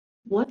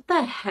What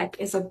the heck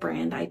is a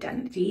brand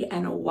identity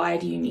and why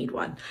do you need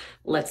one?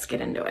 Let's get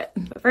into it.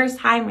 But first,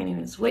 hi, my name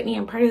is Whitney.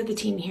 I'm part of the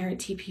team here at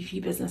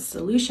TPP Business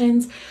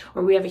Solutions,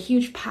 where we have a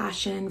huge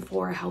passion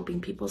for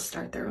helping people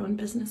start their own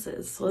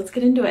businesses. So let's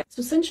get into it. So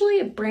essentially,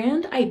 a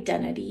brand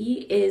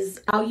identity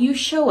is how you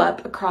show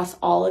up across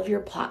all of your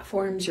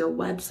platforms, your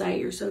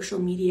website, your social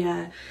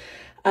media,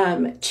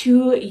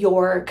 to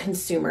your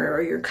consumer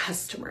or your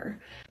customer.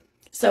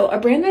 So a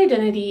brand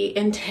identity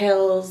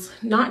entails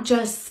not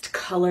just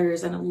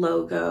colors and a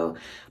logo,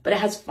 but it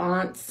has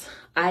fonts,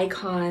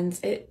 icons.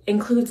 It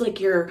includes like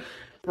your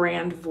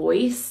brand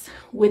voice,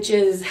 which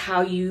is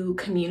how you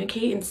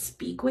communicate and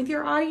speak with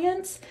your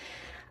audience.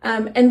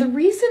 And the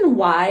reason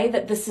why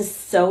that this is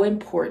so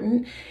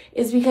important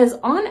is because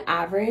on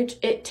average,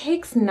 it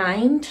takes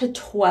 9 to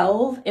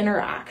 12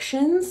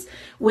 interactions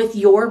with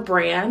your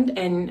brand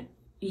and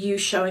you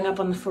showing up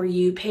on the For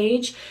You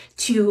page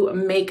to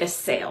make a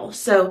sale.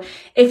 So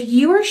if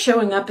you are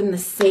showing up in the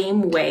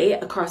same way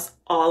across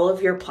all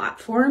of your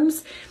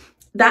platforms,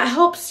 that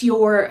helps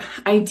your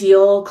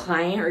ideal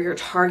client or your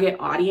target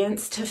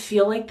audience to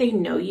feel like they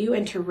know you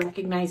and to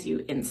recognize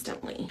you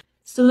instantly.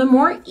 So the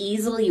more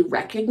easily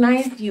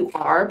recognized you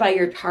are by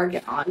your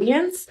target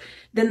audience,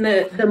 then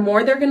the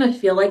more they're going to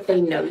feel like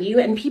they know you,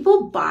 and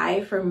people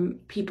buy from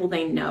people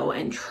they know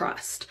and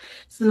trust.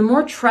 So the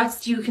more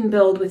trust you can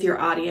build with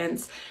your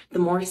audience, the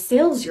more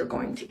sales you're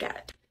going to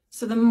get.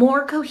 So the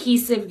more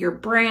cohesive your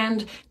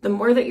brand, the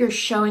more that you're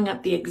showing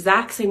up the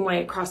exact same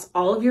way across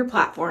all of your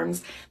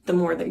platforms, the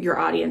more that your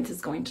audience is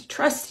going to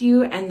trust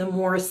you and the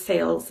more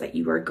sales that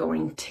you are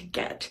going to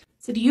get.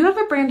 So do you have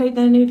a brand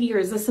identity, or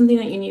is this something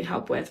that you need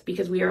help with?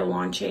 Because we are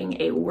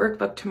launching a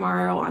workbook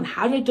tomorrow on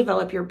how to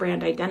develop your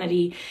brand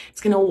identity.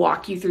 It's going to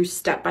walk you through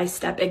step by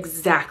step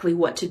exactly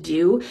what to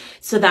do.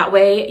 So that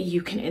way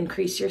you can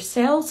increase your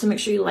sales. So make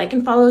sure you like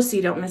and follow so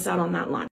you don't miss out on that launch.